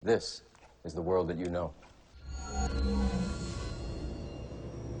This is the world that you know.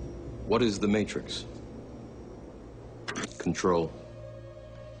 What is the Matrix? Control.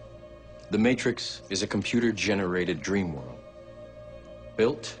 The Matrix is a computer-generated dream world,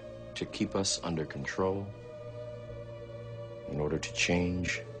 built to keep us under control in order to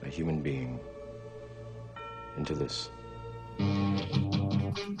change a human being into this.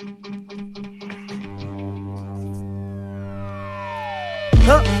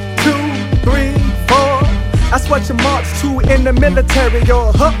 2, 3, 4. That's what you march to in the military.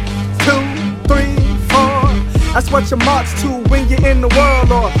 You're 2, 3, 4. That's what you march to when you're in the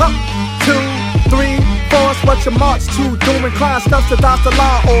world. Or 2, 3, 4. That's what you march to doing crime stuff to dodge the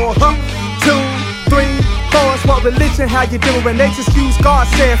law. Or 2, 3, 4. It's what religion, how you doing? They just use God,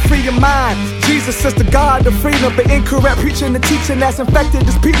 said free your mind. Jesus is the God of freedom, but incorrect preaching and teaching that's infected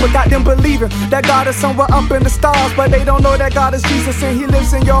these people. Got them believing that God is somewhere up in the stars, but they don't know that God is Jesus and He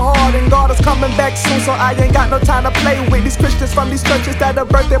lives in your heart. And God is coming back soon, so I ain't got no time to play with these Christians from these churches that are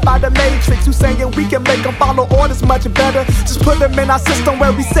birthed by the Matrix, who saying we can make them follow orders much better. Just put them in our system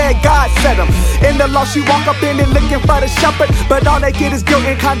where we said God set them. In the lost, you walk up in it looking for the shepherd, but all they get is guilt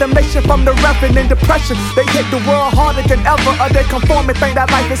and condemnation from the reverend and depression. They hit the world harder than ever, or they conform and think that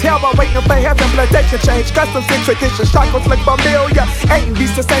life is hell while waiting for heaven. Plantation change, customs and tradition, shackles look familiar. Ain't these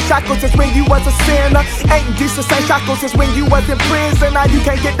the same shackles as when you was a sinner? Ain't these the same shackles as when you was in prison? Now you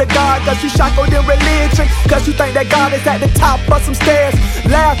can't get to God cause you shackled in religion, cause you think that God is at the top of some stairs,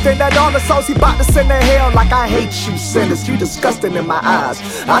 laughing at all the souls He bout to send to hell. Like I hate you sinners, you disgusting in my eyes.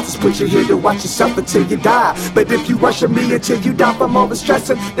 I just put you here to watch yourself until you die. But if you worship me until you die from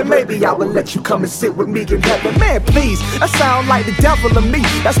overstressing, then maybe I will let you come and sit with me in heaven. Man, please, that sound like the devil of me.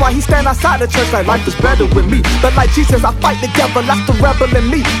 That's why he stand outside the church like life is better with me. But like Jesus, I fight the devil, that's the rebel in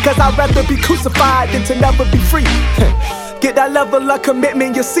me. Cause I'd rather be crucified than to never be free. Get that level of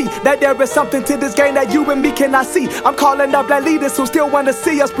commitment, you see that there is something to this game that you and me cannot see. I'm calling up black leaders who still want to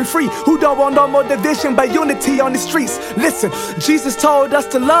see us be free, who don't want no more division but unity on the streets. Listen, Jesus told us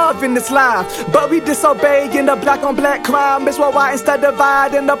to love in this life, but we disobey in the black on black crime. It's why instead of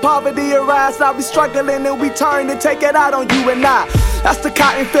dividing the poverty arise. Now we struggling and we turn and take it out on you and I. That's the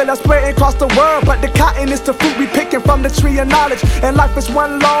cotton field that's spreading across the world, but the cotton is the fruit we picking from the tree of knowledge. And life is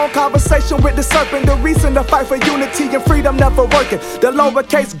one long conversation with the serpent. The reason to fight for unity and freedom never working. The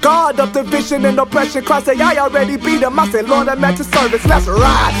lowercase God of division and oppression. Christ say I already beat him. I said Lord, I'm at your service, let's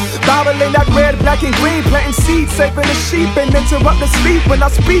ride. Bible in that red, black and green, planting seeds, saving the sheep and interrupt the sleep when I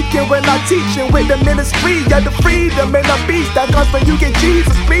speak and when I teach. And with the ministry of the freedom and the peace that comes when you get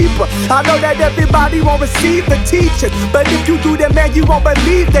Jesus people. I know that everybody won't receive the teaching, but if you do that, man, you won't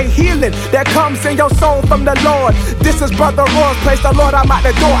believe the healing that comes in your soul from the Lord. This is Brother Roy's place, the Lord, I'm out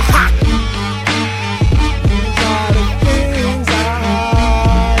the door. Ha!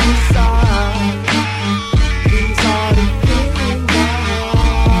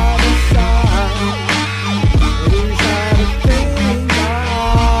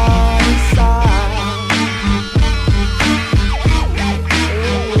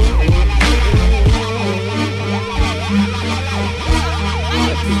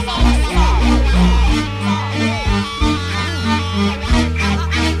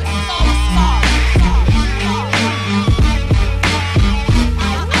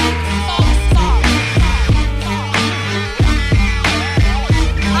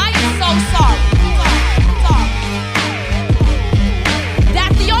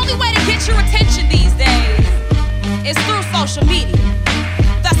 Social media,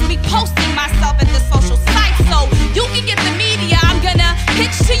 thus me posting myself at this social site so you can get the media. I'm gonna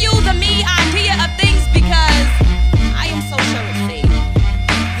pitch to you the me idea of things because I am so sure it's safe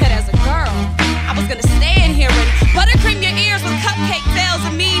that as a girl I was gonna stand here and buttercream your ears with cupcake tales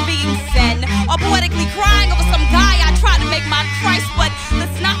of me being zen or poetically crying over some guy I tried to make my Christ. But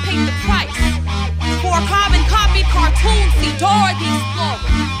let's not pay the price for a carbon copy cartoon. See Dora the Explorer,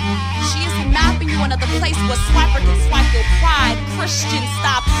 she is mapping you another place where swiper can swipe your pride. Christian,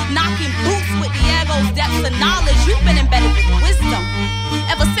 stop knocking boots with the ego's depths of knowledge. You've been embedded with wisdom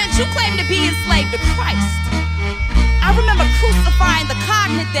ever since you claimed to be enslaved to Christ. I remember crucifying the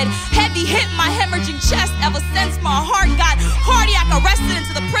cognate that heavy hit my hemorrhaging chest ever since my heart got cardiac arrested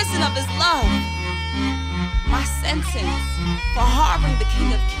into the prison of His love. My sentence for harboring the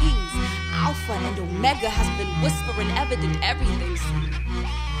King of Kings, Alpha and Omega, has been whispering evident everything.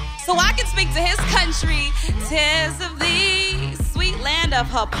 So I can speak to His country, 'tis of thee, sweet land of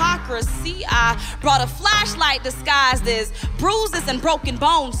hypocrisy. I brought a flashlight disguised as bruises and broken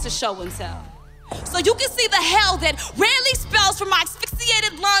bones to show and tell. So you can see the hell that rarely spells from my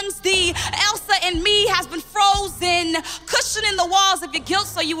asphyxiated lungs. The Elsa in me has been frozen, cushioning the walls of your guilt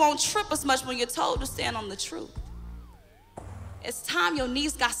so you won't trip as much when you're told to stand on the truth. It's time your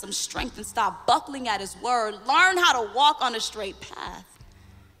knees got some strength and stop buckling at his word. Learn how to walk on a straight path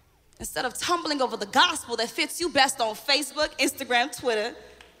instead of tumbling over the gospel that fits you best on Facebook, Instagram, Twitter.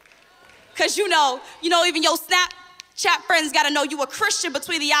 Because you know, even your Snapchat friends got to know you a Christian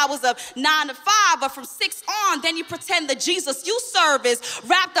between the hours of 9 to 5, but from 6 on, then you pretend the Jesus you serve is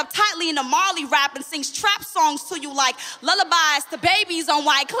wrapped up tightly in a Marley rap and sings trap songs to you like lullabies to babies on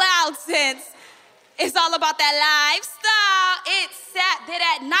white clouds, since it's all about that lifestyle. It's sad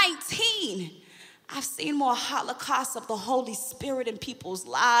that at 19, I've seen more Holocausts of the Holy Spirit in people's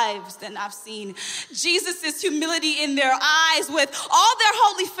lives than I've seen Jesus' humility in their eyes with all their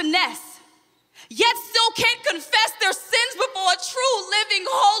holy finesse, yet still can't confess their sins before a true, living,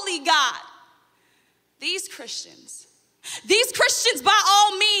 holy God. These Christians by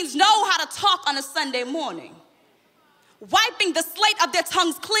all means know how to talk on a Sunday morning, wiping the slate of their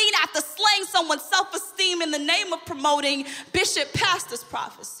tongues clean after slaying someone's self-esteem in the name of promoting bishop pastor's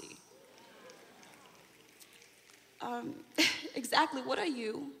prophecy. Exactly what are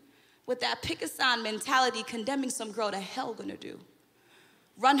you, with that pick-a-sign mentality, condemning some girl to hell gonna do?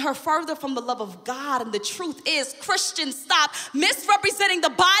 Run her further from the love of God. And the truth is, Christians, stop misrepresenting the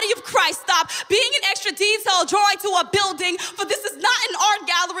body of Christ. Stop being an extra detail drawing to a building, for this is not an art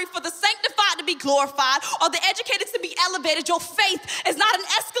gallery for the sanctified to be glorified or the educated to be elevated. Your faith is not an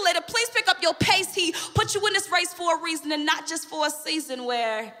escalator. Please pick up your pace. He put you in this race for a reason and not just for a season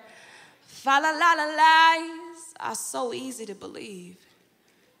where fa-la-la-la-lies are so easy to believe.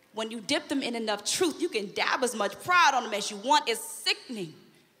 When you dip them in enough truth, you can dab as much pride on them as you want. It's sickening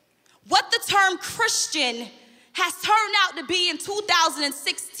what the term Christian has turned out to be in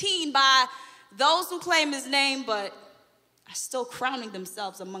 2016 by those who claim his name but are still crowning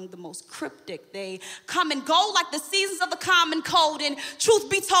themselves among the most cryptic. They come and go like the seasons of the common cold, and truth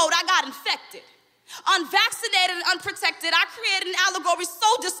be told, I got infected. Unvaccinated and unprotected, I created an allegory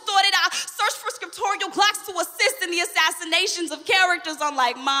so distorted, I searched for scriptorial Glocks to assist in the assassinations of characters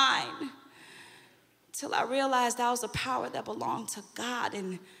unlike mine, till I realized that was a power that belonged to God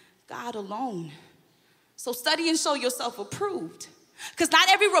and God alone. So study and show yourself approved, because not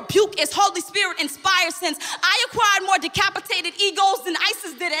every rebuke is Holy Spirit inspired, since I acquired more decapitated egos than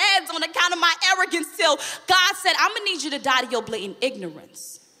ISIS did heads on account of my arrogance, till God said, I'm gonna need you to die to your blatant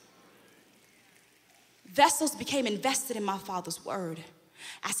ignorance. Vessels became invested in my Father's word.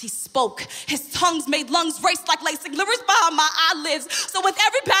 As he spoke, his tongues made lungs race like lacing lyrics behind my eyelids. So with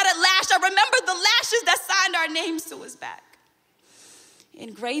every battered lash, I remember the lashes that signed our names to his back.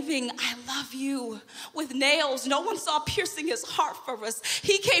 Engraving, I love you, with nails no one saw piercing his heart for us.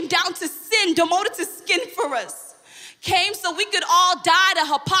 He came down to sin, demoted to skin for us. Came so we could all die to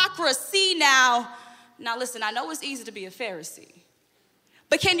hypocrisy. Now listen, I know it's easy to be a Pharisee,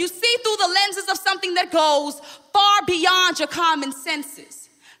 but can you see through the lenses of something that goes far beyond your common senses?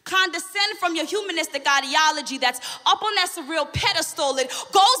 Condescend from your humanistic ideology that's up on that surreal pedestal. It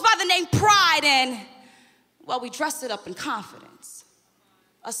goes by the name pride, and, well, we dress it up in confidence,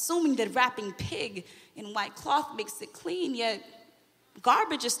 assuming that wrapping pig in white cloth makes it clean, yet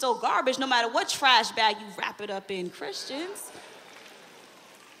garbage is still garbage no matter what trash bag you wrap it up in, Christians.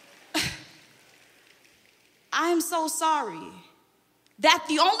 I'm so sorry that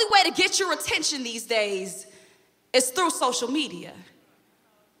the only way to get your attention these days is through social media.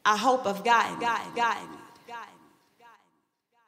 I hope I've gotten